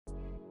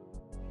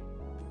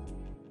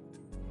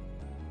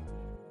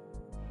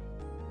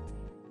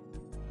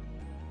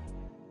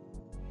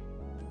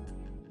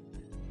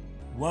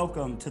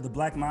Welcome to the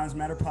Black Minds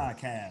Matter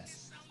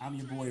podcast. I'm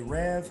your boy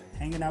Rev,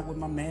 hanging out with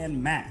my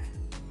man Mac,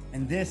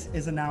 and this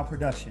is a Now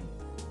production.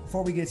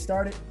 Before we get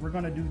started, we're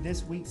going to do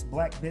this week's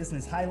Black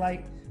Business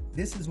Highlight.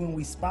 This is when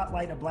we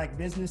spotlight a Black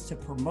business to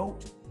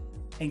promote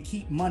and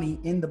keep money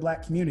in the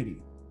Black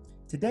community.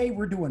 Today,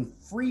 we're doing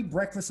free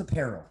breakfast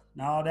apparel.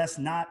 No, that's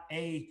not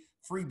a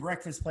free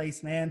breakfast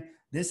place, man.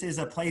 This is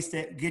a place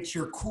that gets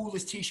your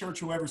coolest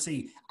t-shirts you'll ever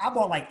see. I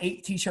bought like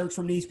 8 t-shirts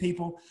from these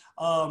people.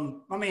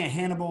 My man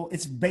Hannibal,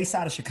 it's based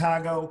out of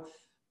Chicago.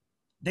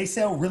 They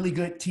sell really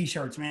good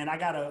t-shirts, man. I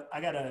got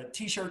a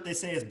t-shirt that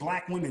says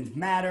Black Women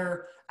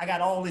Matter. I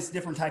got all this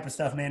different type of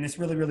stuff, man. It's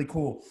really, really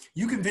cool.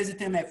 You can visit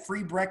them at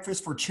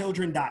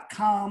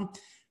freebreakfastforchildren.com.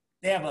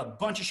 They have a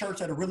bunch of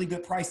shirts at a really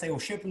good price. They will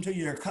ship them to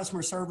you. Their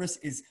customer service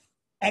is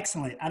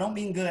excellent. I don't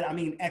mean good. I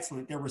mean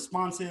excellent. They're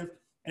responsive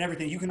and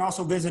everything. You can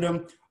also visit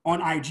them on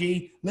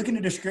IG. Look in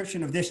the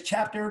description of this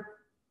chapter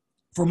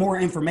for more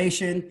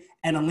information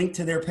and a link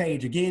to their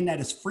page. Again, that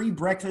is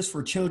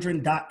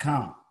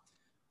freebreakfastforchildren.com.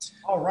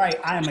 All right.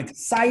 I am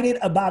excited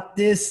about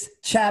this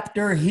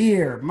chapter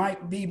here.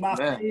 Might be my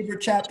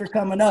favorite chapter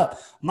coming up.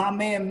 My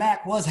man,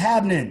 Mac, what's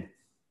happening?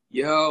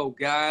 Yo,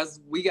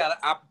 guys, we got an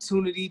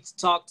opportunity to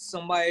talk to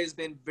somebody who's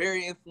been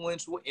very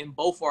influential in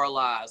both our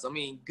lives. I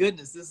mean,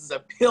 goodness, this is a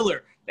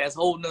pillar that's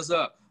holding us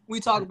up. We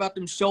talk about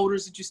them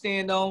shoulders that you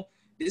stand on.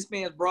 This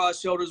man's broad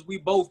shoulders, we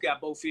both got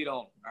both feet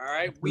on, all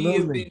right? Absolutely. We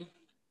have been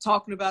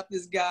talking about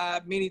this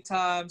guy many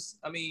times.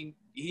 I mean,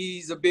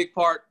 he's a big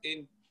part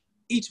in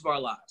each of our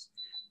lives.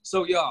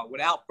 So, y'all,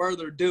 without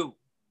further ado,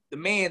 the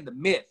man, the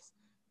myth,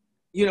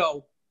 you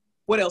know,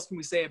 what else can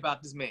we say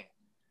about this man?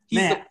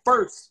 He's the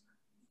first.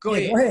 Go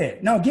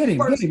ahead. No, get him.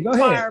 Go ahead.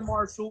 Fire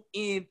marshal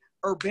in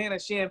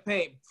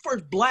Urbana-Champaign.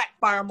 First Black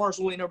fire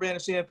marshal in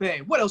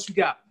Urbana-Champaign. What else you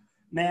got?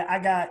 Man,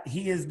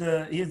 he is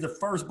the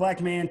first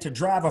Black man to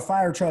drive a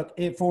fire truck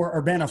for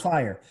Urbana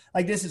Fire.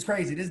 Like, this is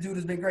crazy. This dude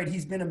has been great.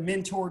 He's been a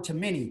mentor to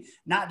many,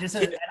 not just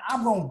and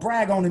I'm going to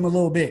brag on him a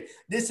little bit.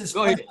 This is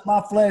flesh of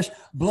my flesh,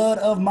 blood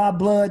of my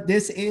blood.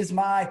 This is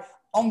my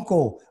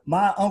uncle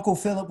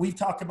Philip. We've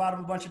talked about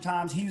him a bunch of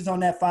times. He was on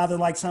that Father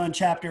Like Son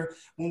chapter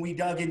when we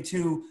dug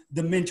into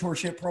the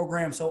mentorship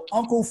program. So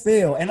Uncle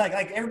Phil, and like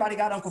everybody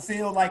got Uncle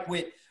Phil, like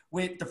with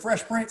the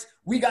Fresh Prince,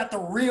 we got the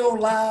real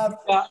live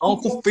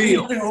Uncle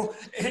Phil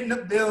in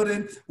the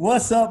building.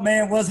 What's up,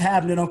 man? What's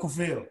happening, Uncle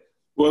Phil?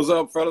 What's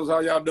up, fellas?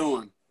 How y'all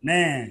doing?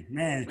 Man.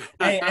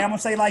 Hey, I'm gonna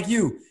say like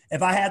you.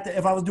 If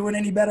I was doing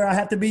any better, I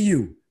have to be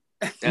you.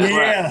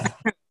 Yeah.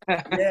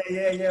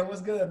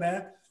 What's good,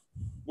 man?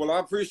 Well, I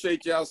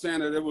appreciate y'all saying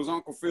that it was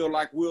Uncle Phil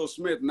like Will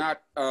Smith,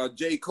 not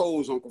J.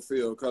 Cole's Uncle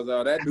Phil, because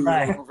that dude,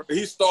 right.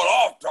 He started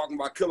off talking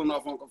about killing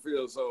off Uncle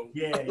Phil. So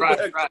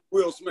right.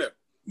 Will Smith.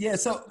 Yeah,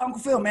 so Uncle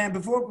Phil, man,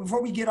 before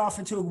we get off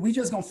into it, we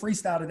just gonna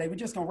freestyle today. We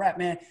just gonna rap,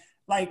 man.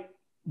 Like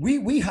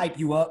we hype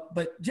you up,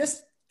 but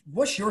just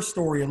what's your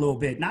story a little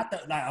bit? Not the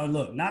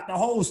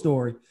whole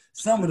story,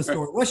 some of the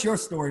story. What's your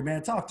story,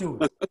 man? Talk to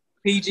us.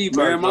 PG,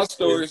 man. My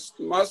story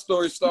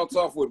starts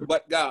off with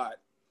 "But God,"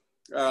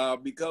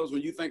 because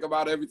when you think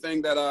about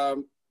everything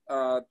that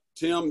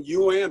Tim,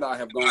 you and I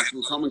have gone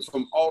through, coming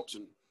from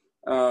Alton,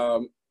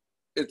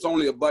 it's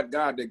only a "but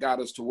God" that got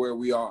us to where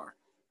we are.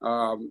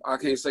 I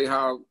can't say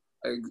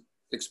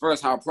express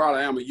how proud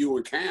I am of you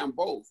and Cam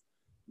both,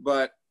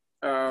 but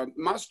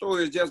my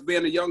story is just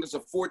being the youngest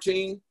of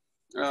 14.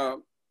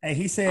 Hey,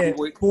 he said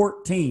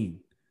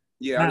 14.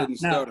 Yeah, I didn't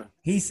stutter.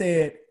 He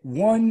said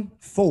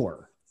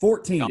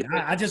 14.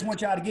 I just want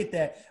y'all to get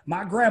that.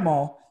 My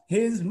grandma,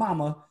 his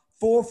mama,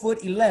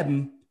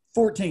 4'11",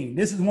 14.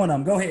 This is one of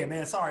them. Go ahead,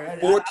 man. Sorry,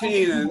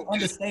 14. I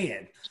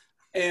understand.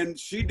 And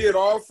she did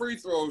all free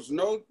throws,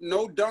 no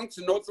dunks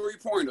and no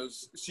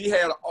 3-pointers. She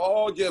had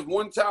all just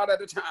one child at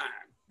a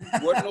time.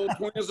 Wasn't no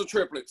twins or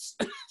triplets.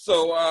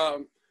 So,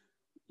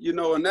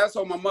 and that's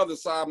on my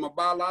mother's side. My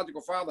biological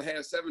father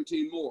had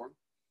 17 more.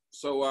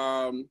 So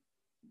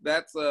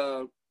that's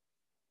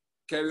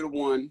carry the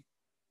one.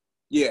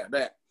 Yeah,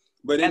 that.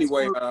 But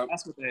anyway.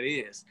 That's what that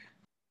is.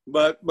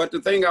 But the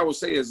thing I would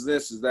say is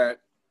this, is that,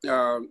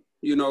 God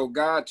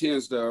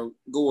tends to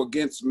go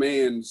against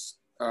man's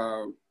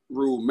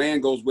rule.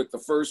 Man goes with the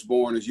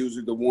firstborn, is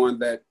usually the one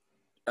that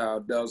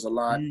does a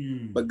lot,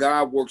 but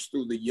God works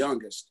through the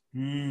youngest.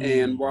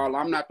 And while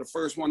I'm not the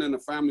first one in the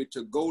family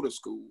to go to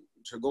school,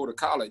 to go to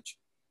college,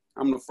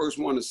 I'm the first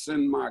one to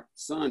send my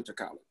son to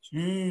college.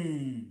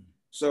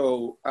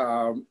 So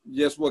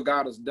just what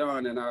God has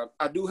done. And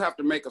I do have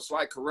to make a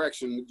slight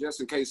correction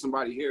just in case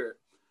somebody hear it.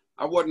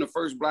 I wasn't the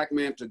first Black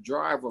man to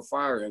drive a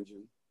fire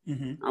engine.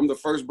 I'm the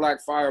first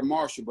Black fire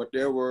marshal, but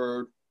there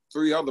were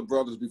 3 other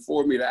brothers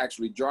before me to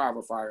actually drive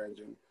a fire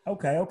engine.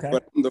 Okay.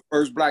 But I'm the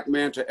first Black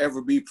man to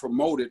ever be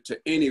promoted to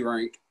any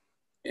rank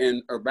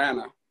in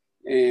Urbana.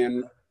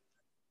 And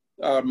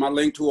my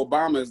link to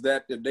Obama is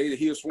that the day that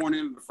he was sworn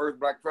in as the first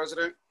Black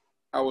president,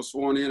 I was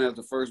sworn in as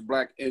the first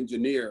Black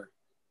engineer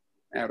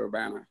at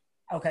Urbana.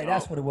 Okay,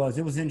 that's what it was.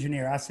 It was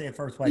engineer. I said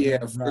first Black. Yeah,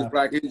 first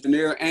Black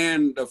engineer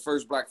and the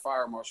first Black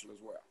fire marshal as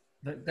well.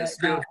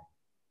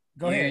 Go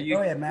Go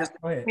ahead, Matt.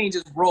 Just, Go ahead. You can't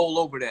just roll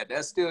over that.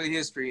 That's still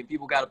history, and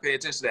people got to pay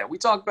attention to that. We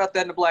talked about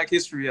that in the Black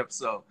History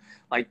episode.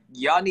 Like,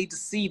 y'all need to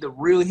see the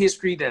real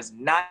history that's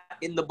not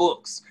in the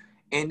books.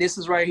 And this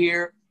is right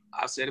here.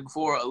 I've said it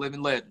before, a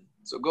living legend.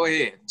 So go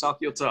ahead,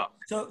 talk your talk.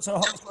 So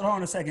hold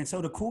on a second.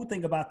 So the cool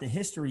thing about the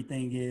history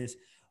thing is,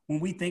 when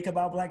we think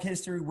about Black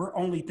history, we're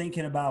only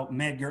thinking about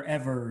Medgar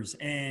Evers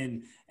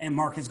and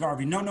Marcus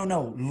Garvey.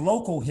 No.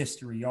 Local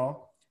history,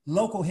 y'all.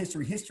 Local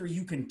history. History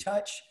you can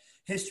touch.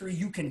 History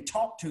you can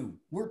talk to.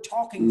 We're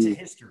talking to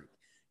history.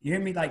 You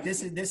hear me? Like,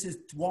 this is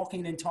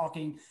walking and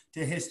talking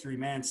to history,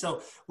 man.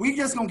 So we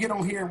just gonna get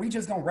on here and we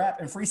just gonna rap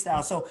and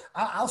freestyle. So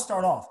I'll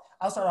start off.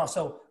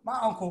 So my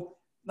uncle,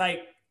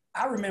 like,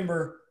 I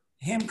remember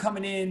him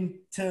coming in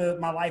to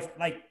my life.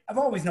 Like, I've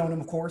always known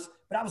him, of course,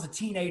 but I was a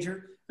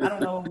teenager. I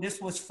don't know,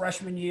 this was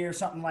freshman year,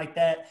 something like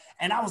that.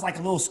 And I was like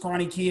a little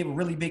scrawny kid with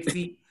really big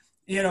feet,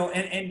 you know,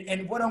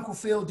 and what Uncle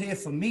Phil did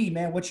for me,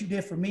 man, what you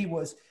did for me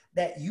was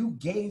that you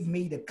gave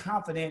me the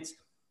confidence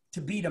to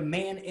be the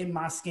man in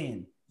my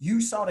skin. You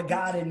saw the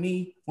God in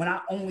me when I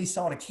only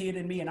saw the kid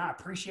in me, and I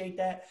appreciate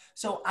that.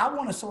 So I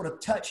want to sort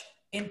of touch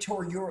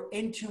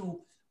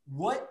into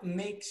what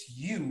makes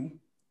you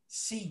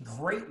see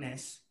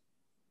greatness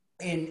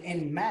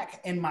in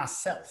Mac and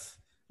myself.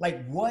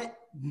 Like, what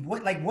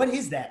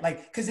is that?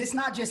 Like, because it's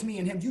not just me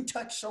and him. You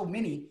touch so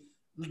many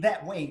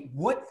that way.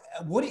 What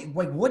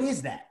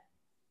is that?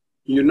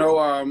 You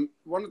know,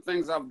 one of the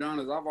things I've done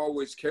is I've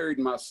always carried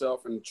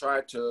myself and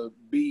tried to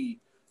be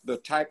the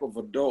type of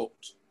adult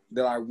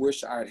that I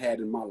wish I had had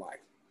in my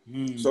life.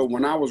 So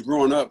when I was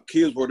growing up,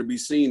 kids were to be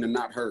seen and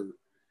not heard.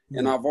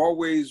 And I've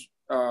always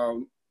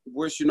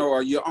wished, you know,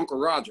 your Uncle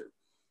Roger,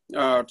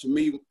 to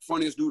me,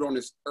 funniest dude on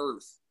this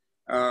earth.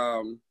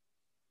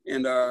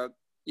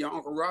 Your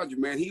Uncle Roger,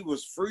 man, he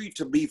was free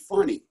to be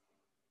funny.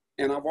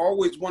 And I've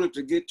always wanted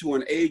to get to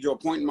an age or a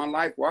point in my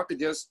life where I could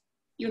just,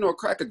 you know,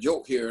 crack a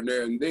joke here and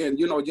there, and then,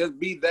 you know, just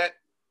be that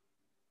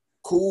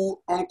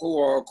cool uncle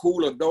or a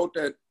cool adult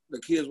that the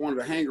kids wanted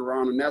to hang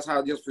around. And that's how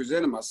I just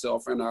presented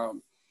myself. And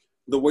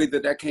the way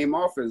that came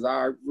off is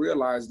I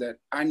realized that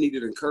I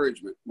needed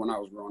encouragement when I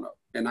was growing up.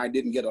 And I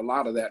didn't get a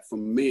lot of that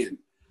from men.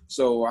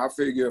 So I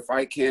figure if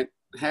I can't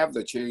have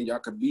the change, I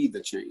could be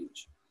the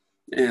change.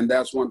 And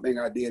that's one thing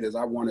I did, is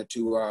I wanted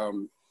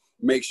to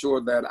make sure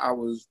that I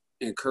was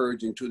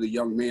encouraging to the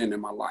young men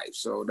in my life.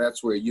 So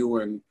that's where you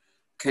and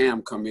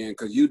Cam come in,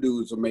 because you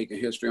dudes are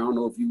making history. I don't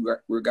know if you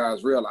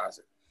guys realize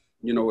it.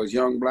 You know, as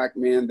young Black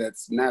men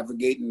that's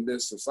navigating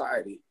this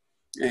society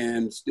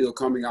and still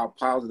coming out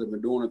positive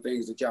and doing the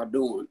things that y'all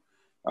doing.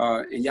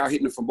 And y'all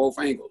hitting it from both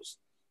angles.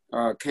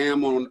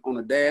 Cam on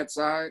the dad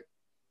side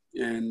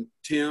and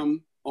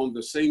Tim on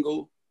the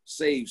single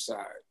save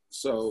side.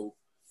 So,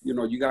 you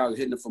know, you guys are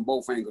hitting it from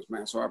both angles,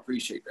 man. So I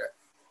appreciate that.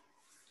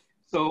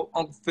 So,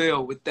 Uncle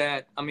Phil, with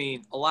that, I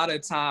mean, a lot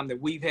of the time that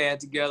we've had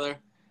together,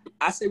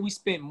 I say we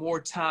spend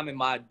more time in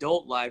my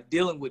adult life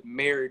dealing with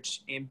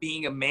marriage and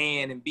being a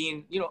man and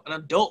being, you know, an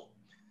adult.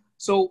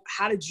 So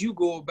how did you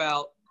go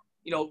about,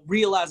 you know,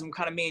 realizing what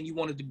kind of man you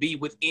wanted to be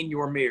within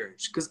your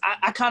marriage? Because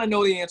I kind of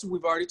know the answer.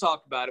 We've already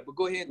talked about it, but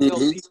go ahead and tell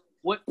people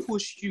what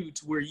pushed you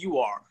to where you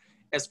are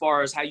as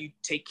far as how you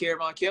take care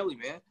of Aunt Kelly,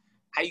 man,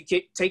 how you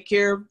take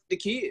care of the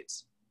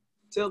kids.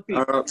 Tell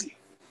people.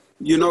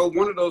 You know,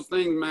 one of those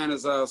things, man,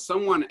 is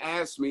someone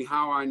asked me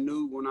how I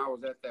knew when I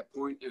was at that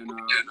point, and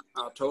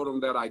I told them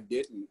that I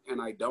didn't,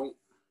 and I don't.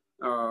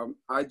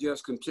 I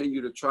just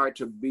continue to try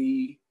to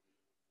be,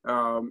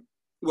 well,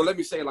 let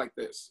me say it like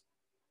this.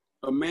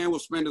 A man will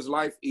spend his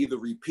life either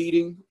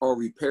repeating or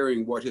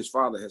repairing what his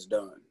father has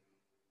done.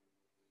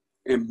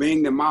 And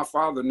being that my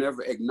father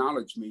never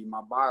acknowledged me,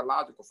 my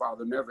biological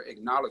father never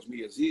acknowledged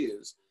me as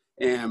his,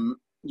 and,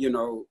 you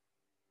know,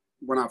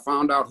 when I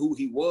found out who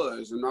he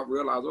was, and I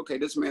realized, okay,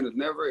 this man has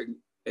never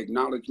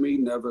acknowledged me,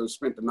 never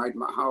spent the night in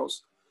my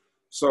house.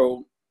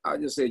 So I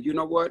just said, you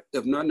know what?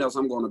 If nothing else,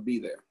 I'm going to be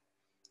there.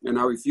 And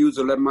I refuse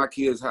to let my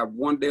kids have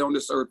one day on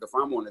this earth, if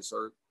I'm on this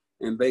earth,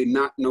 and they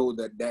not know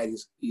that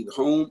daddy's either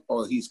home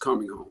or he's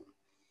coming home.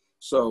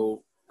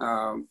 So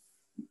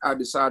I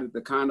decided the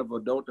kind of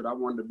adult that I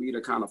wanted to be,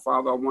 the kind of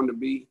father I wanted to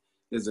be,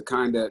 is the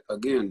kind that,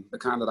 again, the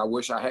kind that I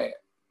wish I had.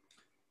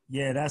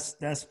 Yeah,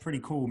 that's pretty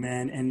cool,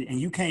 man. And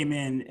you came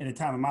in at a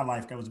time in my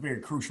life that was very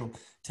crucial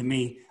to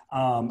me.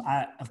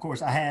 I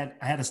had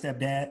a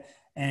stepdad,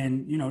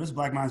 and, you know, this is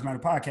Black Minds Matter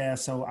podcast.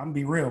 So I'm gonna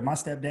be real. My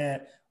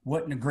stepdad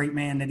wasn't a great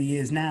man that he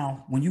is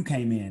now when you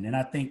came in. And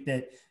I think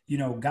that, you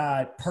know,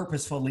 God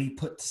purposefully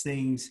puts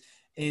things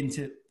and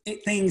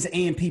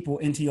people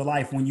into your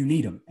life when you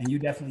need them. And you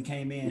definitely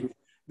came in,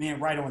 man,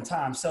 right on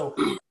time. So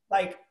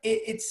like,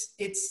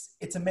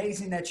 it's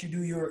amazing that you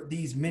do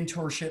these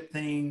mentorship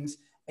things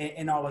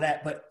and all of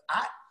that. But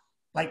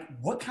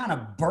what kind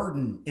of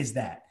burden is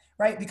that,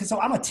 right? Because so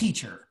I'm a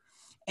teacher,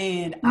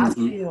 and I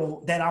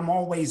feel that I'm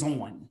always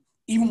on.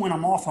 Even when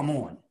I'm off, I'm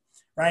on,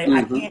 right?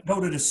 I can't go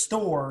to the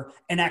store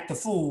and act a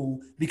fool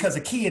because a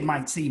kid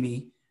might see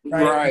me,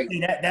 right?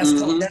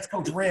 That's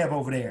Coach Rev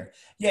over there.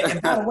 Yeah, and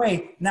by the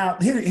way, now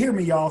hear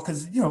me, y'all,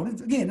 because, you know,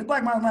 again, the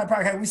Black Minds Matter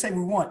podcast, we say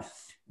we want.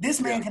 This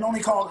man can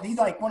only call, he's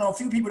like one of the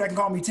few people that can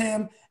call me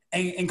Tim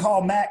and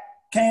call Mac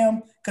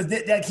Cam, because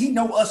like he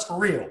know us for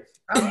real.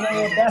 I'm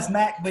Red, that's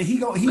Mac, but he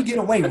get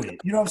away with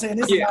it. You know what I'm saying?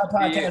 This is our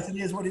podcast. It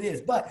is what it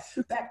is. But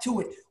back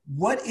to it.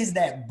 What is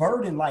that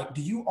burden like?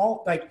 Do you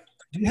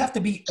have to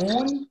be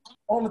on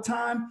all the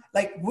time?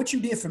 Like what you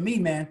did for me,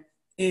 man,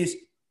 is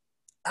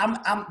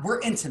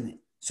we're intimate.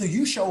 So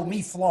you showed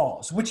me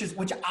flaws, which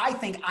I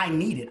think I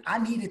needed. I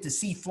needed to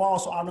see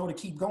flaws so I know to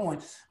keep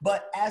going.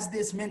 But as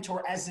this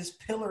mentor, as this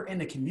pillar in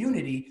the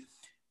community,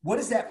 what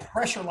is that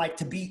pressure like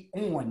to be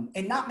on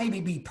and not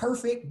maybe be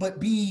perfect, but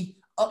be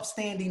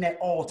upstanding at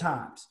all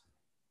times?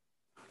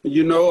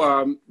 You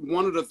know,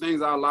 one of the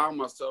things I allow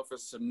myself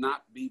is to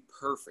not be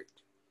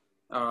perfect.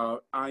 I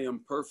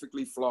am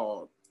perfectly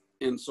flawed.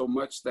 And so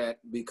much that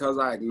because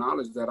I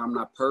acknowledge that I'm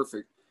not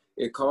perfect,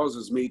 it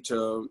causes me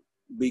to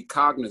be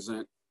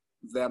cognizant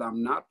that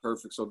I'm not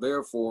perfect. So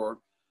therefore,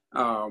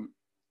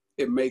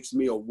 it makes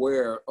me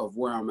aware of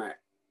where I'm at.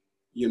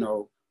 You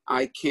know,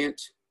 I can't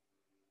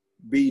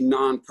be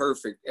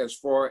non-perfect as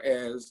far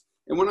as,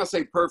 and when I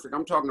say perfect,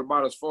 I'm talking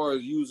about as far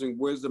as using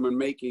wisdom and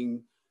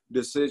making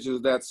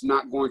decisions that's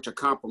not going to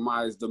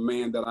compromise the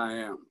man that I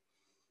am.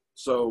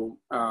 So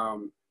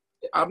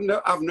I've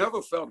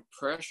never felt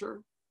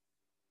pressure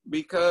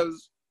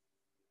because,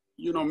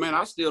 you know, man,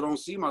 I still don't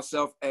see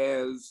myself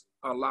as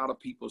a lot of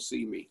people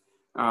see me.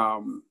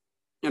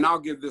 And I'll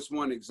give this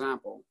one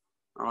example.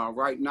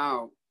 Right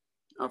now,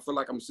 I feel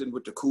like I'm sitting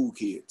with the cool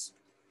kids.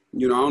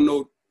 You know, I don't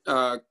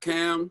know,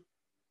 Cam,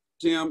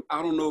 Tim,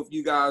 I don't know if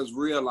you guys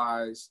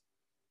realize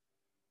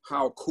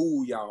how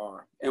cool y'all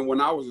are. And when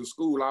I was in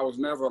school, I was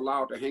never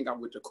allowed to hang out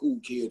with the cool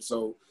kids.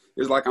 So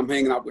it's like I'm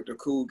hanging out with the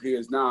cool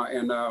kids now.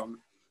 And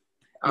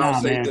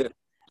I'll say this.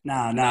 No.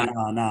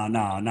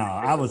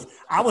 I was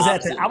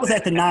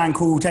at the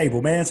non-cool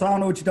table, man. So I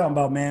don't know what you're talking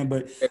about, man.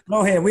 But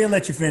go ahead, we'll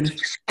let you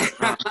finish.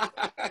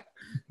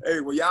 Hey,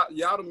 well,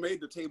 y'all done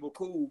made the table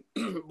cool.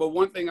 But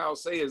one thing I'll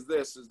say is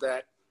this, is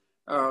that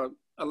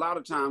a lot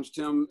of times,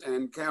 Tim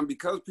and Cam,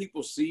 because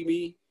people see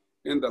me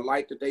in the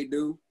light that they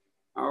do,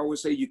 I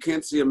always say you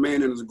can't see a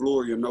man in his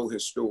glory and know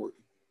his story.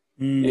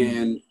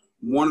 And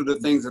one of the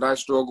things that I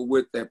struggle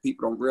with that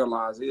people don't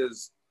realize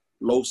is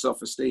low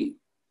self-esteem.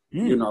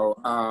 You know,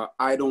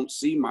 I don't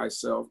see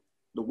myself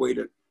the way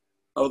that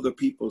other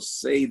people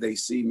say they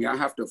see me. I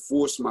have to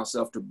force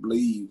myself to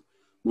believe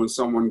when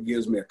someone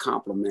gives me a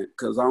compliment,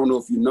 because I don't know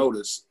if you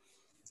notice,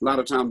 a lot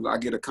of times I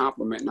get a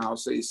compliment and I'll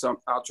say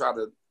something, I'll try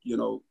to, you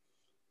know,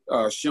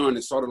 shun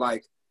it, sort of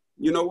like,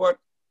 you know what,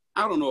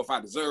 I don't know if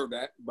I deserve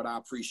that, but I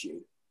appreciate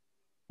it.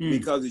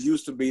 Because it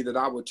used to be that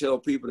I would tell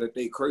people that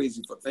they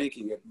crazy for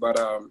thinking it. But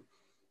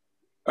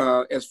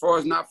as far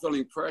as not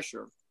feeling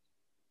pressure,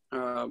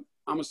 I'm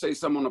gonna say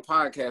something on the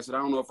podcast that I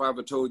don't know if I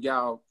ever told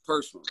y'all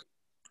personally.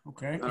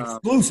 Okay,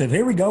 exclusive.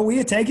 Here we go.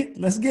 We'll take it.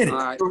 Let's get it. All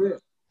right.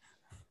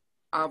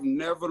 I've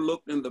never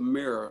looked in the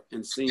mirror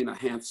and seen a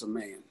handsome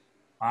man.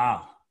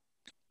 Wow.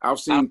 I've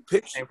seen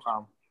pictures.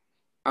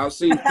 I've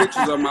seen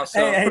pictures of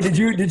myself. Hey, did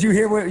you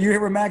hear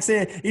what Max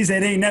said? He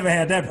said he ain't never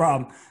had that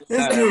problem.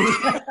 This dude.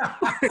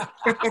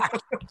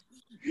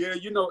 Yeah,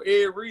 you know,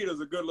 Ed Reed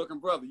is a good looking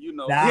brother, you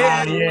know.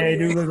 Yeah, he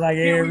do look like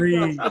Ed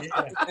Reed.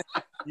 Yeah.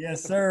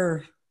 Yes,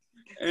 sir.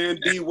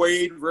 And D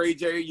Wade, Ray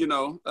J, you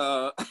know.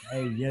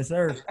 Hey, yes,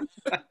 sir.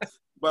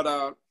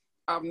 But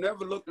I've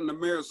never looked in the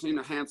mirror and seen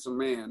a handsome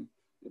man,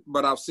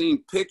 but I've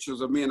seen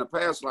pictures of me in the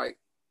past like,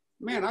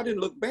 man, I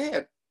didn't look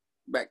bad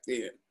back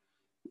then.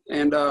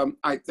 And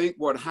I think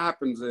what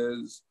happens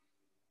is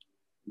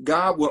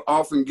God will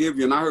often give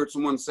you, and I heard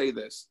someone say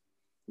this,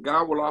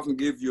 God will often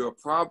give you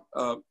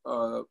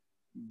a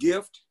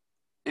gift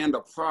and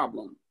a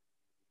problem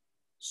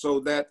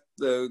so that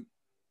the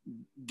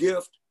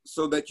gift,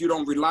 so that you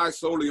don't rely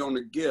solely on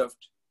the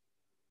gift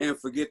and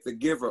forget the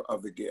giver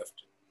of the gift.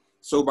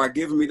 So by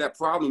giving me that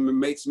problem, it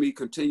makes me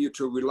continue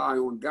to rely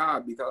on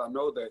God, because I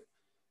know that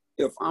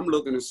if I'm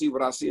looking to see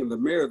what I see in the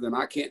mirror, then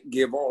I can't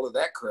give all of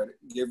that credit,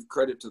 give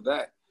credit to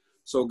that.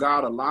 So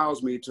God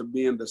allows me to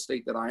be in the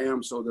state that I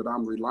am so that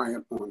I'm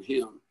reliant on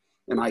him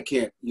and I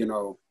can't, you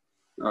know,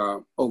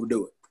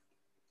 overdo it.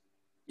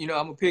 You know,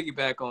 I'm going to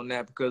piggyback on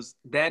that, because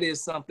that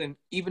is something,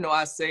 even though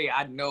I say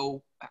I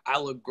know I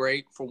look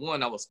great, for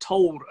one, I was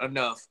told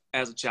enough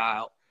as a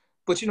child,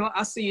 but, you know,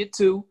 I see it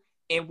too.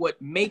 And what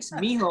makes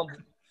me humble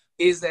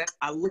is that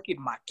I look at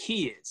my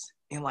kids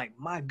and like,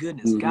 my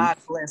goodness, God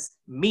bless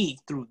me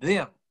through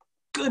them.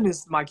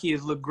 Goodness, my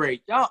kids look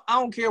great. Y'all, I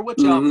don't care what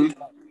y'all feel like.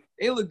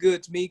 They look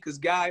good to me because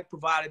God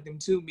provided them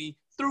to me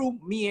through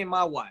me and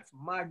my wife.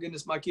 My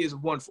goodness, my kids are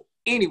wonderful.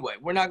 Anyway,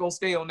 we're not going to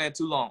stay on that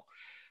too long.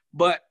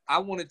 But I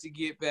wanted to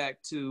get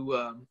back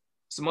to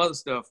some other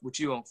stuff, which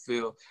you don't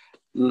feel.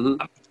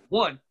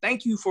 One,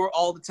 thank you for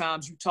all the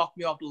times you talked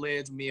me off the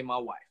ledge with me and my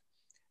wife.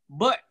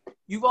 But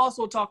you've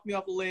also talked me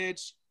off the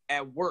ledge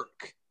at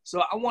work.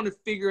 So I want to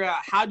figure out,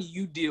 how do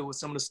you deal with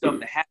some of the stuff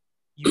that happens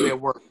to you at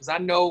work? Because I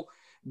know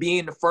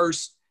being the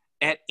first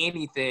at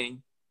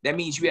anything, that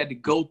means you had to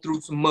go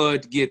through some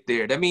mud to get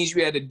there. That means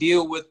you had to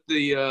deal with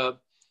the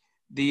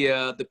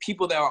the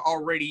people that are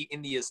already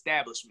in the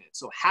establishment.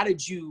 So how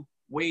did you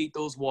wade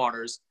those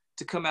waters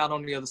to come out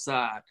on the other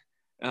side?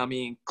 I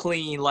mean,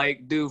 clean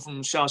like dude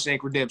from Shawshank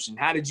Redemption.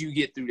 How did you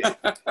get through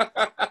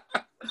that?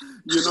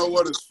 You know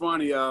what is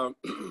funny?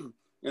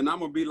 And I'm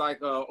gonna be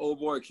like old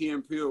boy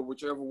Ken Peel,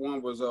 whichever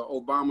one was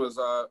Obama's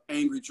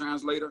angry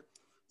translator.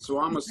 So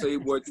I'm gonna say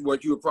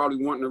what you were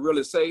probably wanting to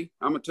really say.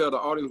 I'm gonna tell the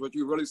audience what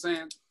you're really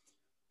saying.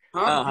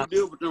 How did you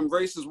deal with them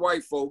racist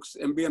white folks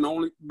and being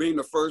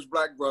the first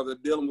black brother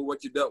dealing with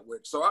what you dealt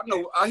with? So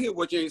I hear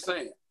what you ain't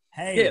saying.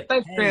 Hey, yeah,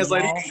 thanks,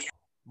 translator.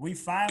 We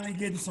finally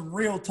getting some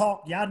real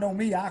talk. Y'all know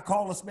me. I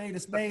call a spade a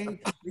spade.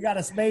 We got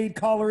a spade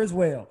caller as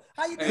well.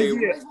 How you doing?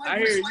 Hey, I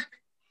hear you.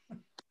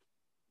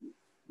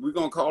 We're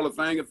going to call a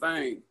thing a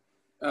thing.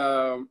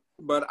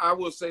 But I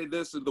will say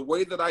this, is the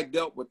way that I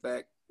dealt with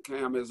that,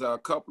 Cam, is a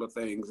couple of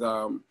things.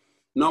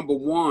 Number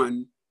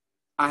one,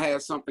 I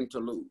had something to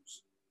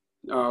lose.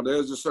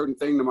 There's a certain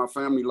thing that my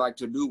family like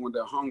to do when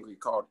they're hungry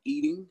called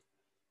eating.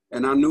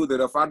 And I knew that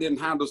if I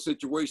didn't handle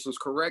situations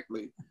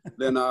correctly,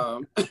 then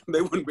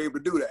they wouldn't be able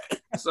to do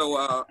that. So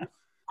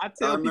I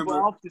tell people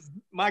often,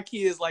 my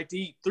kids like to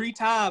eat 3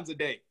 times a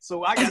day.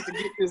 So I got to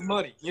get this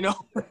money, you know?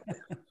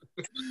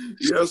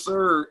 Yes,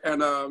 sir.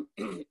 And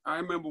I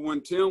remember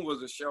when Tim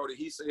was a shorty,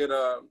 he said,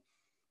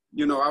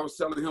 you know, I was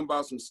telling him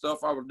about some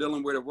stuff I was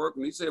dealing with at work.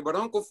 And he said, but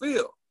Uncle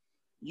Phil,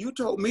 you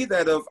told me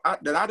that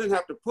I didn't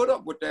have to put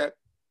up with that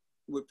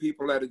with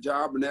people at a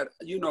job and that,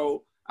 you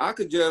know, I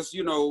could just,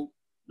 you know,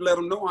 let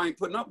them know I ain't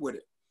putting up with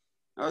it.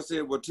 I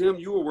said, well, Tim,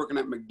 you were working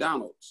at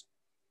McDonald's.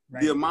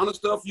 Right. The amount of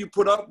stuff you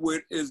put up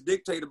with is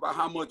dictated by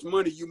how much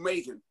money you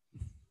making.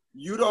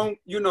 You don't,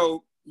 you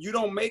know, you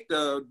don't make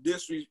the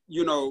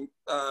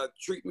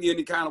treat me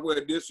any kind of way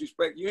of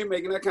disrespect. You ain't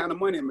making that kind of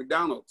money at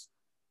McDonald's.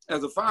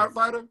 As a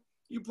firefighter,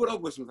 you put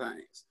up with some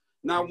things.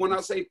 Now, when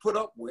I say put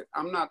up with,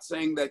 I'm not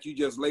saying that you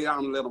just lay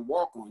down and let them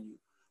walk on you,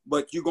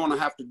 but you're going to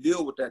have to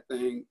deal with that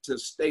thing to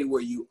stay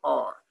where you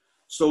are.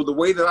 So the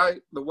way that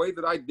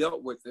I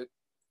dealt with it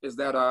is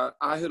that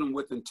I hit them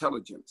with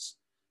intelligence,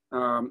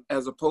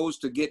 as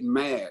opposed to getting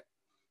mad.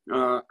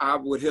 I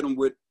would hit them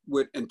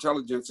with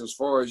intelligence as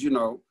far as, you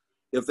know,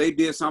 if they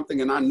did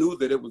something and I knew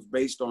that it was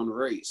based on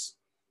race,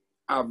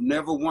 I've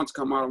never once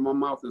come out of my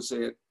mouth and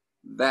said,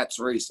 that's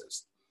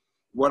racist.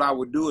 What I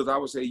would do is I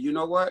would say, you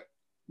know what?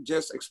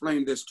 Just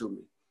explain this to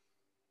me.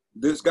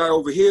 This guy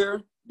over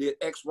here did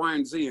X, Y,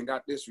 and Z and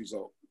got this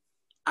result.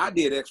 I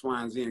did X,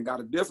 Y, and Z and got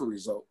a different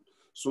result.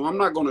 So I'm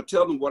not going to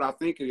tell them what I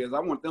think it is. I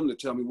want them to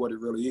tell me what it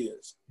really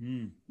is.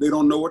 They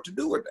don't know what to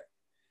do with that.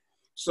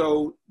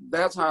 So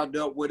that's how I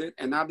dealt with it.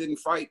 And I didn't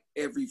fight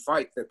every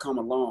fight that come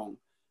along.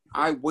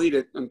 I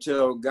waited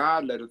until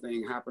God let a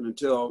thing happen,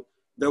 until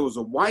there was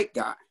a white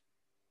guy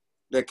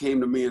that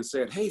came to me and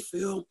said, hey,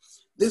 Phil,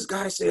 this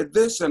guy said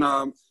this, and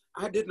I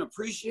didn't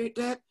appreciate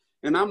that.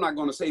 And I'm not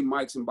going to say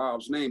Mike's and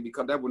Bob's name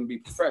because that wouldn't be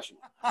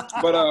professional.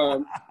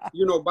 But,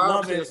 you know,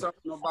 Bob said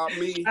something about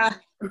me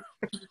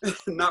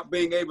not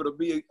being able to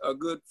be a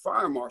good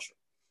fire marshal.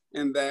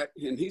 And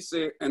he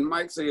said, and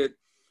Mike said,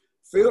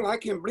 Phil, I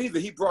can't believe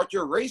that he brought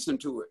your race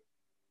into it.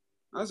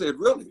 I said,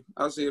 really?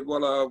 I said,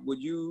 well,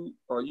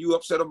 are you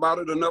upset about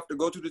it enough to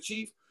go to the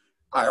chief?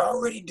 I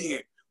already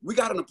did. We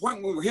got an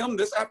appointment with him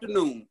this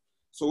afternoon.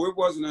 So it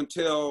wasn't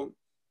until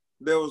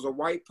there was a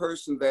white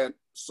person that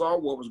saw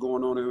what was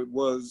going on and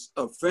was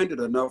offended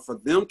enough for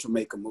them to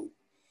make a move.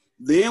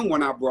 Then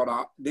I brought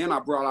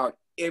out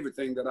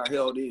everything that I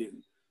held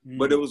in.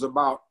 But it was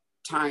about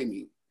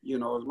timing. You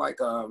know, like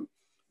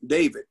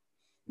David.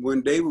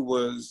 When David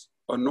was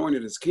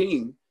anointed as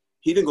king,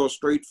 he didn't go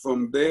straight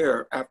from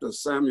there after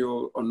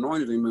Samuel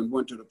anointed him and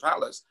went to the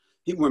palace.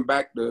 He went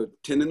back to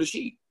tending the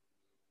sheep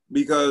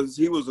because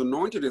he was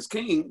anointed as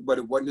king, but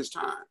it wasn't his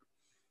time.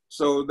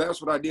 So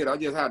that's what I did. I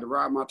just had to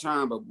ride my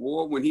time. But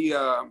boy, when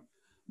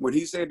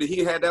he said that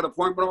he had that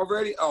appointment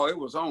already, oh, it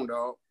was on,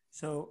 dog.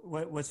 So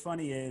what's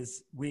funny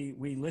is we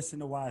listen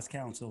to wise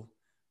counsel,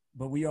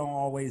 but we don't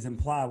always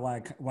imply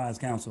wise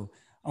counsel.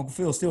 Uncle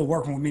Phil's still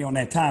working with me on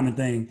that timing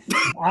thing.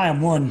 I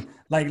am one,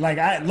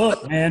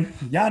 look, man,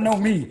 y'all know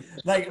me.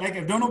 Like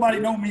if don't nobody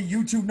know me,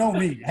 you two know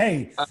me.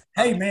 Hey,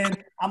 man,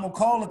 I'm gonna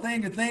call a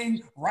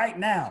thing right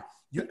now.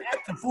 You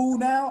act a fool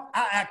now,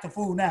 I act a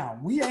fool now.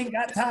 We ain't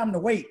got time to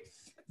wait.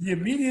 The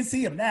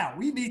immediacy of now.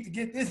 We need to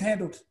get this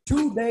handled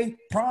today,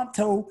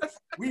 pronto.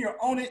 We are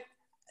on it.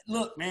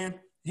 Look, man.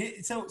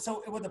 So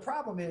what the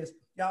problem is,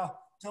 y'all,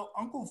 so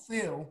Uncle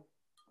Phil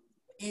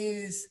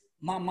is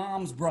my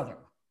mom's brother.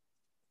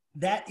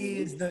 That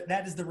is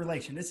the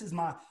relation. This is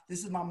my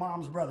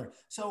mom's brother.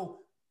 So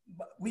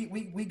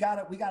we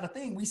got a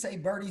thing. We say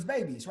Birdie's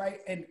babies, right?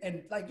 And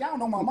like y'all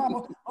know my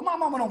mama. My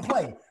mama don't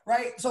play,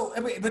 right? So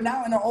but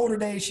now in her older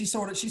days, she's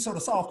sort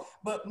of soft.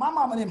 But my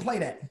mama didn't play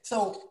that.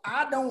 So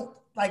I don't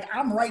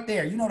I'm right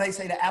there. You know they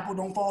say the apple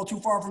don't fall too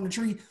far from the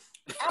tree.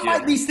 I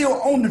might be still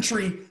on the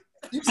tree.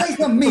 You say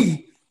something to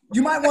me,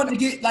 you might want to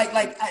get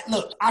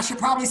look. I should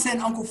probably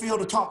send Uncle Phil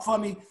to talk for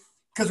me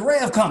because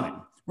Rev coming.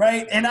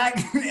 Right.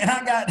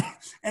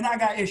 I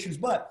got issues.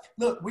 But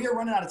look, we are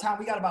running out of time.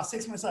 We got about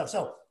 6 minutes left.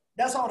 So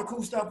That's all the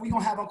cool stuff. We're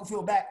going to have Uncle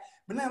Phil back.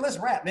 But now let's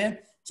rap, man.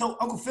 So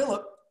Uncle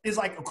Philip is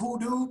like a cool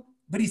dude,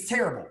 but he's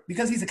terrible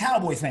because he's a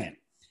Cowboy fan.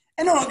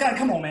 And no, God,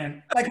 come on,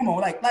 man. Like, come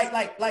on.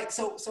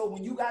 So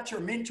when you got your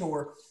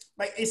mentor,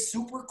 like, it's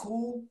super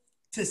cool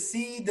to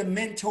see the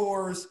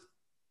mentor's,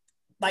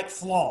 like,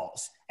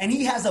 flaws. And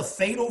he has a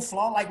fatal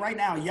flaw. Like, right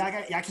now, y'all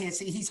can't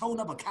see. He's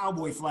holding up a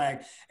Cowboy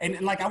flag. And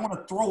like, I want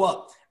to throw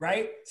up,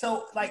 right?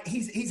 So, like,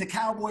 he's a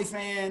Cowboy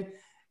fan.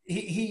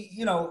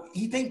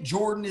 He think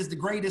Jordan is the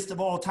greatest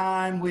of all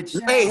time, which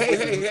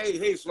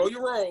Hey, slow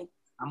your roll.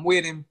 I'm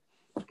with him.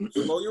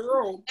 Slow your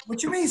roll.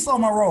 What you mean slow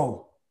my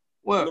roll?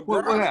 What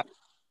happened?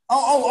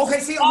 Oh, okay.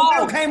 See,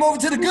 Phil came over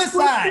to the good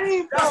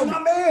side. That's my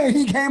man.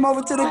 He came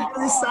over to the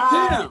good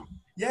side. Tim.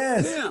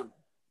 Yes. Tim,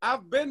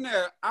 I've been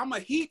there. I'm a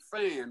Heat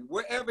fan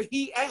wherever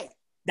he at.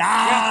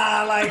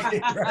 Like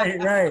it.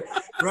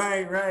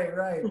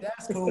 Right.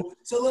 That's cool.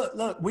 So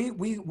look,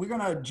 we're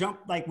gonna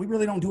jump. Like, we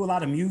really don't do a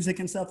lot of music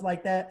and stuff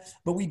like that,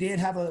 but we did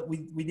have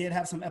we did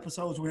have some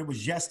episodes where it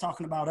was just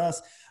talking about us.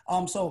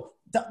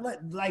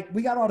 Like,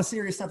 we got all the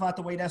serious stuff out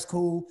the way. That's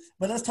cool.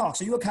 But let's talk.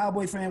 So you're a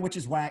Cowboy fan, which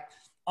is whack.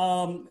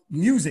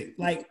 Music.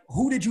 Like,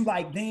 who did you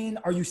like then?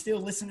 Are you still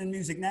listening to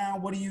music now?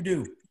 What do you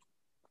do?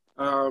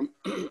 I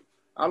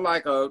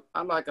like a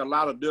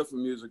lot of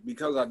different music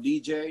because I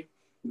DJ.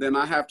 Then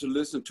I have to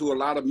listen to a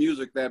lot of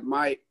music that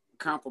might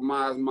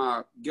compromise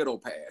my ghetto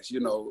pass.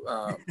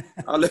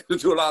 I listen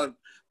to a lot of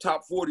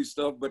top 40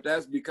 stuff, but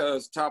that's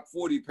because top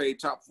 40 pay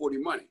top 40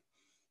 money.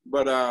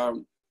 But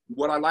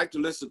what I like to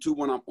listen to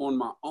when I'm on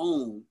my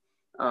own,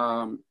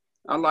 I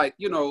like,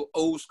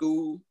 old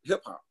school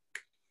hip hop,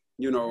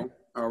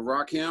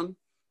 Rakim.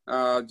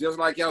 Just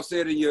like y'all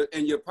said in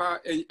your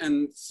pot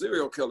and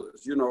serial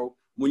killers,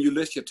 when you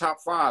list your top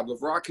 5,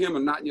 if Rakim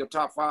is not in your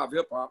top 5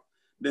 hip hop,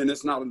 then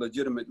it's not a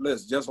legitimate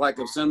list. Just like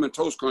if Cinnamon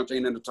Toast Crunch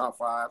ain't in the top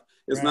 5,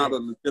 it's not a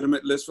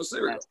legitimate list for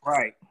cereal. That's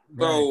right.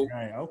 So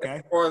Okay.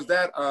 As far as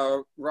that,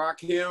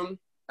 Rakim,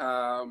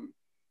 I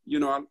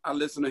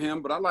listen to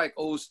him, but I like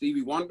old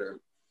Stevie Wonder.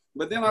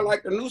 But then I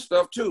like the new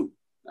stuff too.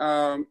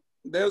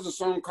 There's a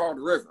song called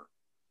River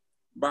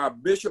by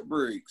Bishop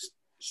Briggs.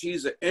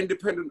 She's an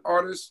independent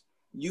artist.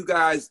 You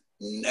guys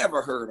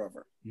never heard of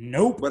her.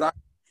 Nope. But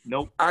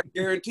I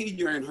guarantee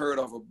you ain't heard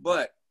of her.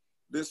 But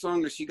this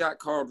song that she got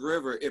called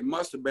River, it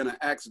must have been an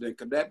accident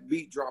because that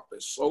beat drop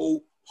is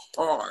so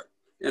hard.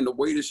 And the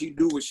way that she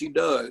do what she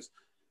does,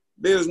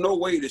 there's no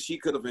way that she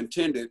could have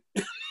intended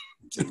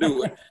to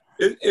do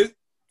it.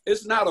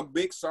 It's not a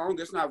big song.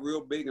 It's not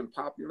real big and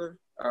popular.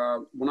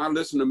 When I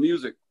listen to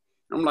music,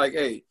 I'm like,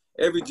 hey,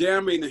 every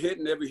jam ain't a hit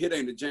and every hit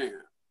ain't a jam.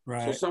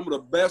 Right. So some of the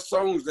best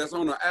songs that's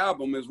on the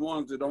album is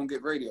ones that don't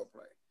get radio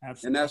play.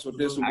 Absolutely. And that's what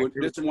this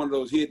is one of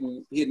those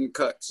hidden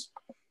cuts.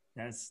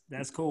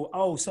 That's cool.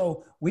 Oh,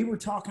 so we were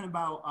talking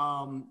about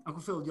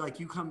Uncle Phil. Like,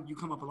 you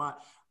come up a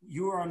lot.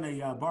 You were on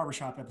the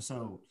barbershop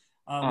episode,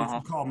 which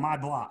we call My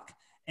Block,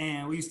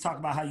 and we used to talk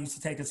about how you used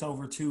to take us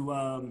over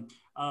to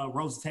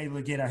Rosa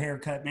Taylor to get a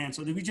haircut, man.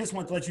 So we just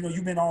want to let you know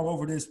you've been all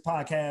over this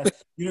podcast.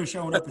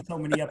 Showing up in so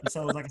many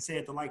episodes. Like I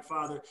said, the Like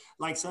Father,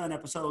 Like Son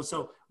episode.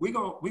 So we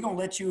gonna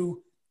let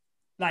you,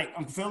 like,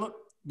 Uncle Philip.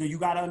 You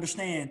got to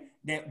understand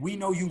that we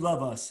know you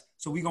love us.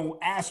 So we're going to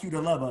ask you to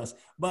love us.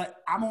 But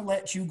I'm going to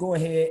let you go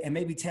ahead and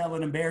maybe tell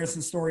an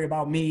embarrassing story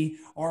about me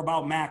or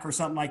about Mac or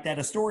something like that.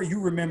 A story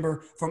you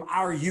remember from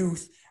our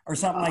youth or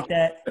something like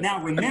that.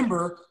 Now,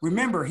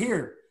 remember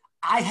here,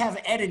 I have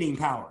editing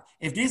power.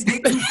 If this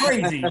gets too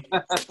crazy,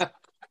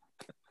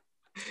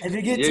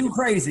 too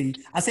crazy,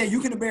 I said you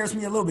can embarrass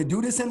me a little bit.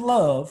 Do this in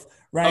love,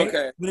 right?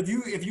 Okay. But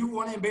if you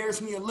want to embarrass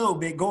me a little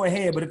bit, go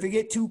ahead. But if it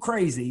get too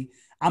crazy,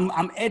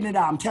 I'm editing it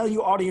out. I'm telling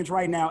you, audience,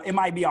 right now, it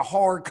might be a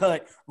hard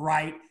cut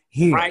right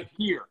here. Right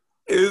here.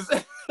 It's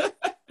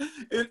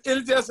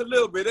just a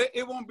little bit.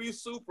 It won't be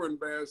super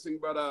embarrassing,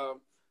 but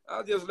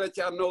I'll just let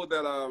y'all know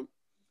that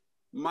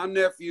my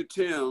nephew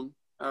Tim,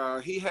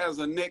 he has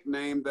a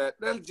nickname that,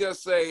 let's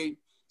just say,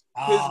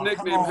 his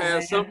nickname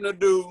has something to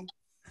do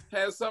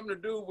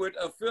with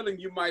a feeling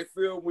you might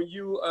feel when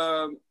you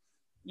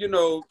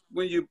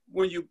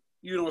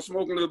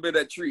smoking a little bit of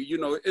that tree.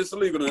 It's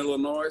illegal in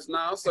Illinois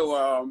now,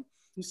 so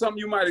something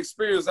you might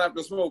experience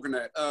after smoking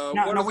that.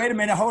 No, wait a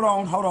minute. Hold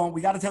on.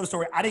 We got to tell the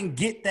story. I didn't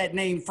get that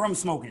name from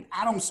smoking.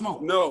 I don't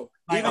smoke. No,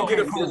 he didn't get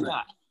it from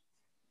that.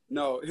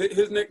 No,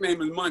 his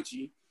nickname is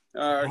Munchie.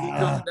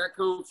 That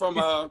comes from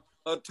a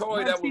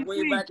toy that was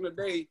way back in the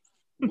day.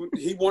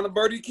 He wanted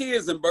Birdie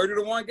kids, and Birdie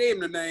the one gave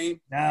him the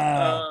name.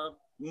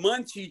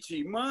 Munchie.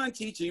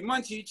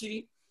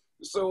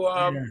 So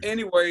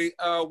anyway,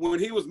 when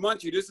he was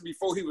Munchie, this is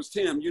before he was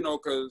Tim,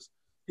 because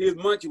he was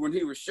Munchie when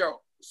he was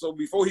short. So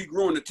before he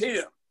grew into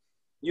Tim,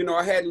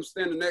 I had him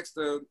standing next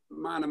to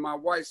mine and my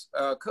wife's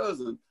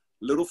cousin,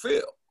 Little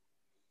Phil.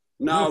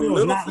 Now,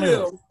 Little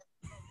Phil,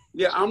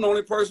 yeah, I'm the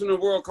only person in the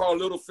world called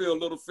Little Phil,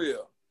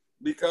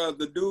 because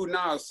the dude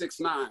now is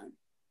 6'9".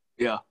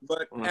 Yeah.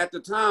 But at the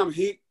time,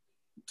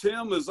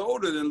 Tim is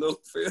older than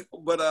Little Phil,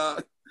 but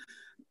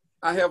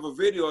I have a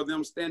video of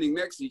them standing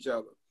next to each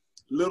other.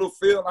 Little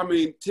Phil,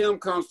 Tim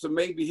comes to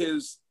maybe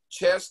his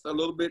chest, a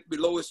little bit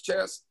below his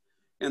chest,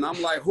 And I'm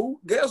like,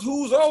 guess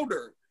who's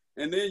older?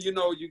 And then, you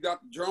know, you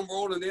got the drum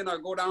roll, and then I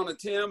go down to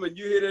Tim, and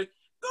you hear it,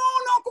 go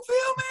on, Uncle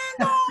Phil, man,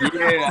 go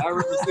on. Yeah, I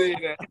remember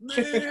seeing that.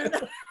 Man,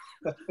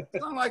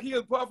 sound like he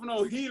was puffing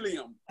on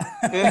helium.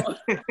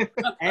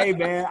 Hey,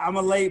 man, I'm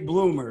a late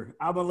bloomer.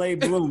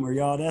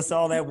 Y'all. That's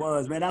all that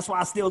was, man. That's why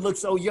I still look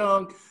so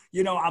young.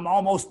 You know, I'm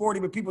almost 40,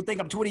 but people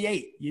think I'm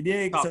 28. You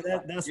dig? So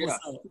that's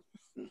what's up.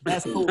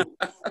 That's cool.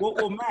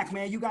 Well, Mac,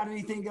 man, you got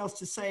anything else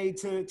to say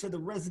to the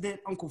resident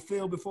Uncle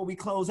Phil before we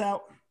close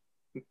out?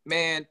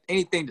 Man,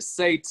 anything to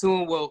say to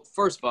him? Well,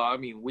 first of all, I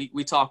mean,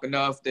 we talk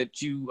enough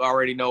that you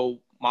already know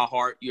my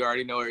heart. You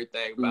already know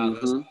everything about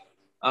us.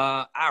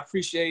 I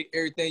appreciate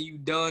everything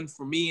you've done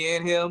for me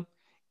and him,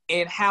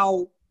 and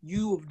how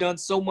you have done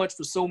so much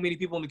for so many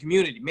people in the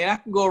community. Man, I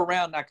can go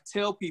around and I can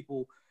tell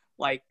people,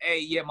 like, hey,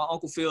 yeah, my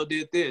Uncle Phil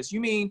did this. You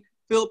mean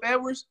Philip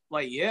Edwards?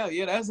 Like, yeah,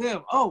 that's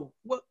him. Oh,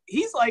 well,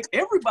 he's like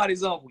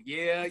everybody's uncle.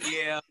 Yeah.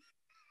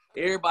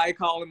 Everybody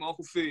call him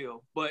Uncle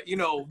Phil. But, you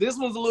know, this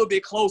one's a little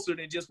bit closer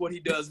than just what he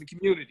does in the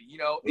community. You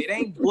know, it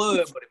ain't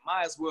blood, but it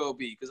might as well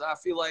be, because I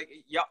feel like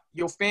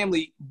your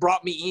family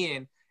brought me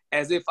in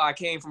as if I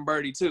came from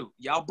Birdie too.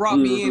 Y'all brought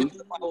me in as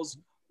if I was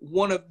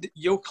one of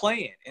your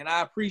clan, and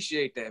I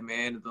appreciate that,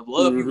 man. The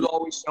love you've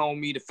always shown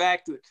me, the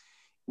fact that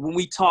when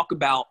we talk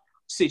about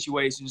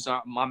situations,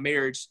 my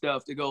marriage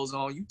stuff that goes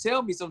on, you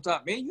tell me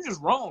sometimes, man, you're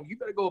just wrong. You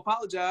better go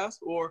apologize,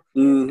 or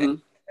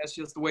that's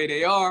just the way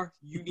they are.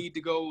 You need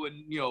to go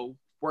and, you know,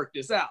 work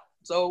this out.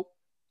 So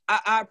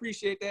I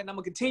appreciate that, and I'm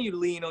going to continue to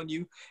lean on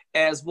you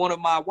as one of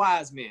my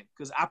wise men,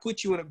 because I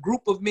put you in a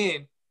group of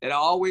men that I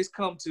always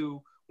come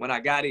to when I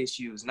got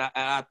issues, and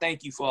I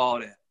thank you for all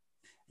that.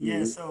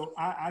 Yeah, so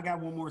I got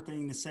one more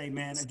thing to say,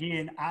 man.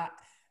 Again, I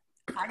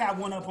got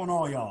one up on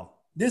all y'all.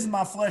 This is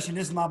my flesh and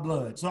this is my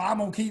blood. So I'm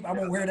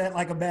gonna wear that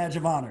like a badge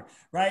of honor,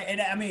 right?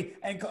 And I mean,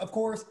 and of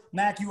course,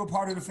 Mac, you were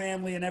part of the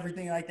family and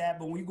everything like that.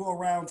 But when you go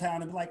around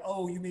town and be like,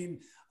 oh, you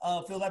mean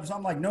Phil Evans?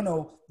 I'm like,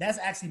 no, that's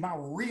actually my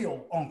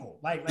real uncle.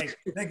 Like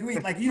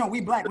you know, we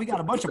black, we got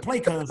a bunch of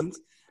play cousins,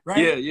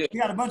 right? Yeah. We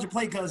got a bunch of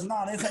play cousins.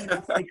 No, this ain't no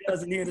play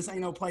cousin here. This ain't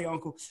no play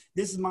uncle.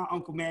 This is my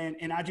uncle, man.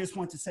 And I just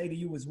want to say to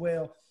you as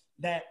well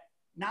that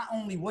not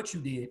only what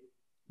you did,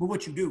 but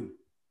what you do.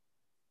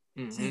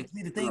 See,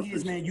 the thing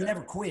is, man, you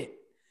never quit.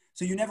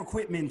 So you never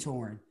quit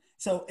mentoring.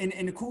 So,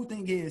 and the cool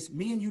thing is,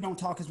 me and you don't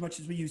talk as much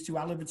as we used to.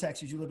 I live in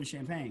Texas, you live in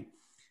Champaign.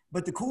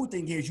 But the cool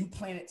thing is, you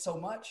plant it so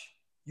much,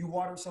 you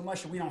water it so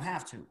much that we don't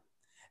have to.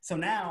 So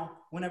now,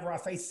 whenever I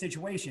face a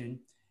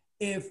situation,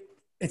 if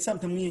it's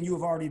something me and you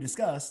have already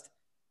discussed,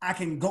 I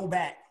can go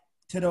back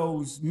to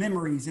those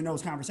memories and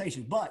those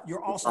conversations. But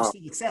you're also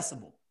still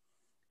accessible.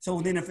 So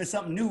then if it's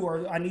something new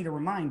or I need a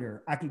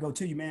reminder, I can go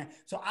to you, man.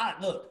 So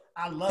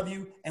I love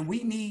you. And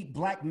we need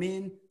black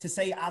men to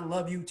say, I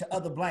love you to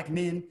other black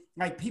men.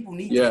 Like, people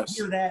need to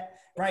hear that,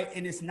 right?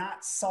 And it's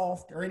not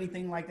soft or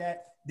anything like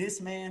that.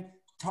 This man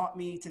taught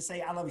me to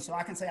say, I love you. So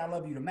I can say, I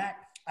love you to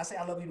Mac. I say,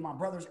 I love you to my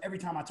brothers every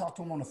time I talk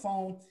to him on the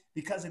phone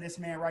because of this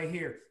man right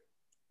here.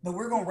 But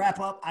we're going to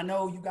wrap up. I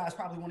know you guys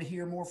probably want to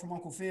hear more from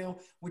Uncle Phil,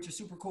 which is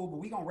super cool, but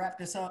we're going to wrap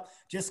this up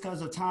just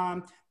because of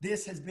time.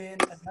 This has been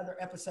another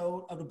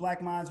episode of the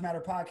Black Minds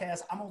Matter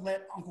podcast. I'm going to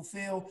let Uncle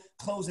Phil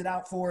close it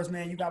out for us,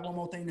 man. You got one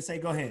more thing to say.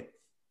 Go ahead.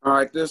 All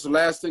right. This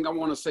last thing I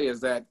want to say is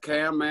that,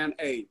 Cam, man,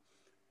 hey,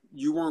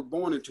 you weren't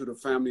born into the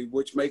family,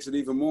 which makes it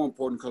even more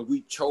important because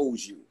we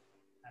chose you.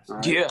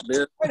 Right? Yeah.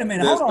 Wait a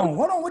minute. Hold on.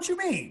 What you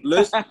mean?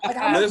 Listen,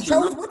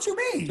 what you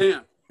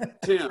mean?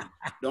 Tim,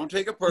 don't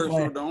take it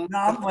personal.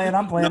 I'm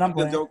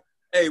playing.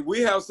 Hey,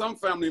 we have some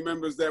family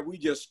members that we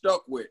just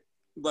stuck with.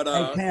 But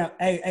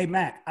hey,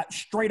 Mac,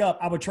 straight up,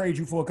 I would trade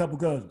you for a couple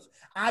cousins.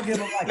 I give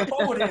them like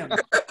 4 of them.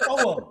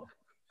 4 of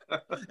them.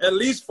 At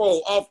least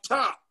 4 off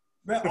top.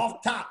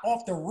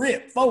 Off the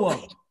rip, 4 of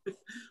them.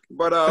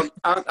 But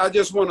I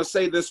just want to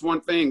say this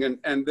one thing,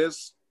 and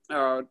this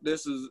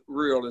is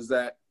real, is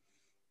that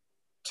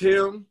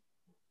Tim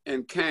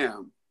and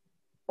Cam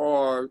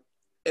are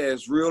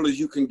as real as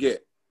you can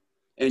get.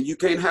 And you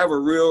can't have a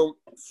real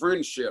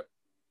friendship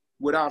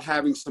without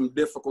having some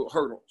difficult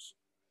hurdles.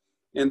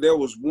 And there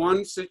was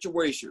one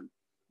situation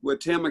where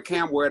Tim and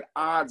Cam were at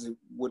odds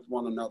with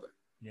one another.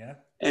 Yeah.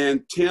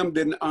 And Tim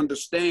didn't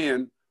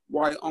understand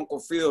why Uncle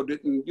Phil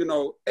didn't,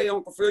 hey,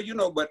 Uncle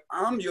Phil, but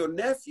I'm your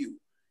nephew.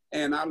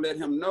 And I let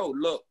him know,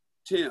 look,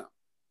 Tim,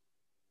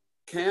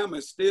 Cam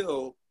is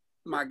still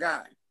my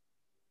guy.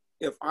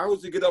 If I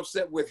was to get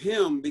upset with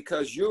him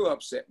because you're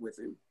upset with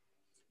him,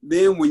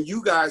 then when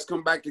you guys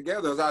come back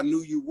together, as I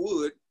knew you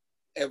would,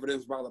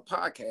 evidenced by the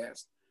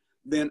podcast,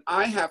 then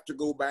I have to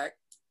go back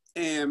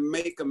and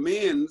make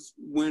amends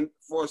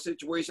for a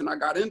situation I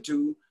got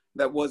into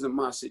that wasn't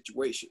my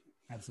situation.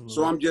 Absolutely.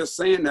 So I'm just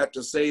saying that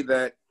to say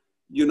that,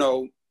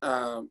 when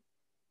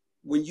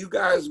you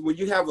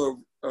have a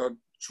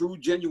true,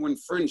 genuine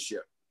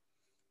friendship,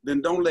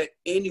 then don't let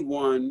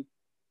anyone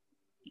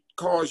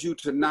cause you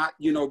to not,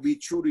 be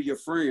true to your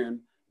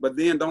friend, but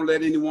then don't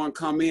let anyone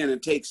come in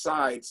and take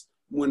sides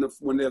when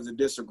there's a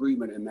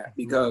disagreement in that,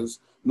 because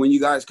when you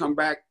guys come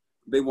back,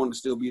 they want to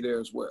still be there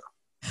as well.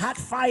 Hot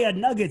fire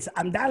nuggets.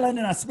 I'm dialing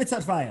in on spits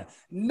on fire.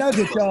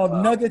 Nuggets,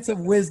 y'all. Nuggets of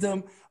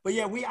wisdom. But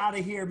yeah, we out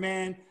of here,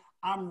 man.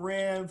 I'm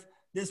Rev.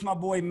 This is my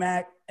boy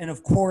Mac. And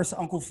of course,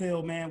 Uncle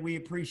Phil, man. We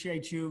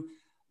appreciate you.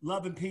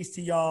 Love and peace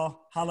to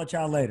y'all. Holla at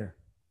y'all later.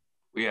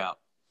 We out.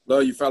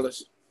 Love you,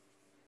 fellas.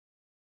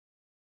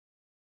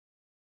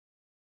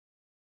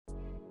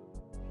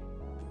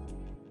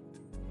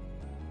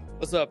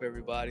 What's up,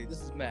 everybody?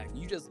 This is Mac.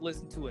 You just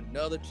listened to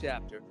another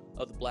chapter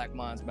of the Black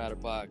Minds Matter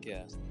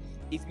podcast.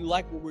 If you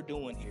like what we're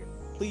doing here,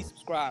 please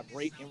subscribe,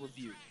 rate, and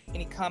review.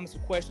 Any comments or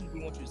questions, we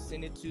want you to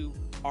send it to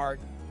our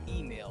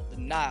email,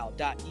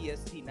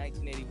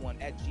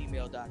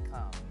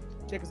 denial.est1981@gmail.com.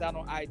 Check us out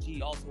on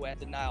IG, also at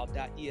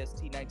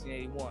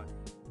denial.est1981.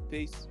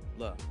 Peace,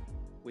 love.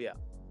 We out.